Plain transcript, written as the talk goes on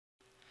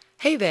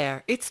Hey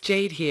there, it's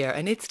Jade here,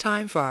 and it's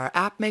time for our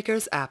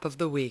AppMakers App of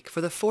the Week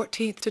for the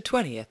 14th to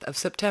 20th of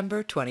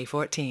September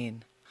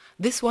 2014.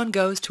 This one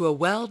goes to a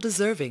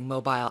well-deserving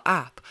mobile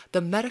app, the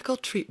Medical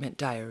Treatment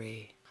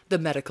Diary. The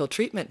Medical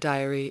Treatment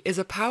Diary is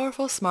a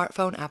powerful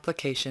smartphone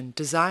application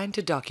designed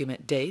to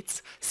document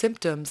dates,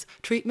 symptoms,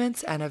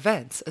 treatments, and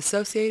events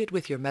associated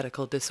with your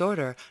medical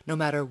disorder, no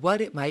matter what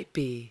it might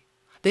be.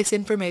 This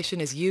information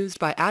is used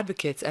by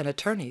advocates and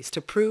attorneys to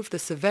prove the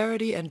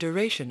severity and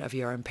duration of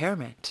your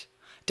impairment.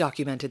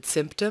 Documented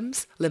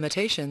symptoms,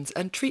 limitations,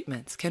 and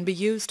treatments can be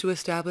used to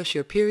establish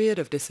your period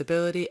of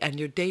disability and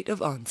your date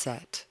of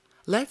onset.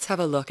 Let's have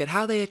a look at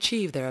how they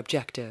achieve their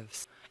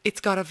objectives.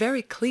 It's got a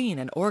very clean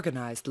and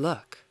organized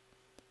look.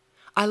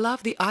 I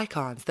love the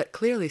icons that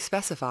clearly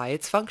specify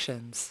its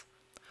functions.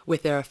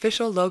 With their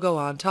official logo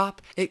on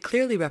top, it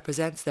clearly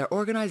represents their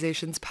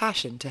organization's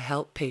passion to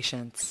help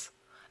patients.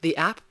 The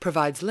app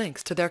provides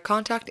links to their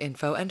contact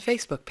info and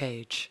Facebook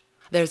page.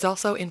 There's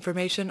also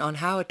information on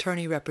how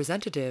attorney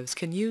representatives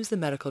can use the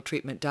Medical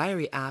Treatment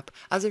Diary app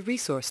as a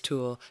resource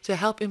tool to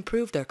help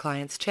improve their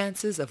clients'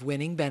 chances of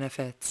winning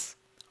benefits.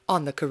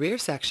 On the Career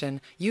section,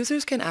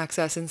 users can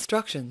access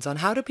instructions on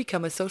how to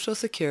become a Social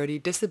Security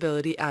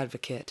disability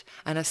advocate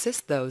and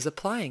assist those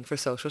applying for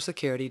Social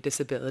Security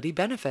disability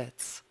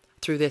benefits.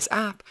 Through this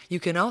app, you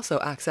can also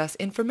access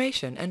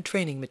information and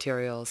training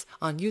materials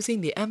on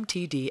using the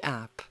MTD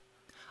app.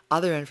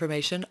 Other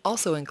information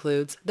also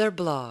includes their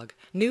blog,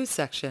 news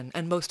section,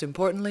 and most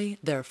importantly,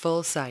 their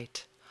full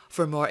site.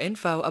 For more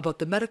info about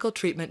the Medical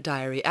Treatment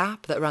Diary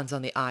app that runs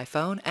on the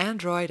iPhone,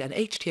 Android, and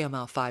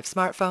HTML5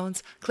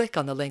 smartphones, click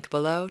on the link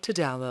below to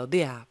download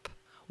the app.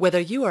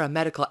 Whether you are a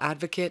medical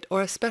advocate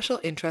or a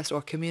special interest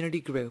or community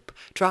group,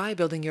 try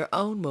building your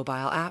own mobile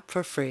app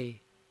for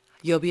free.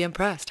 You'll be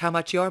impressed how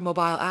much your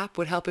mobile app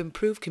would help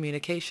improve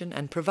communication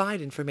and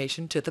provide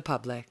information to the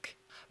public.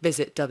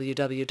 Visit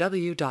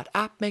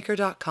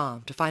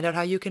www.appmakr.com to find out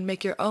how you can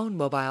make your own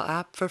mobile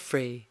app for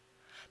free.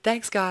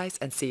 Thanks guys,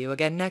 and see you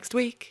again next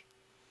week.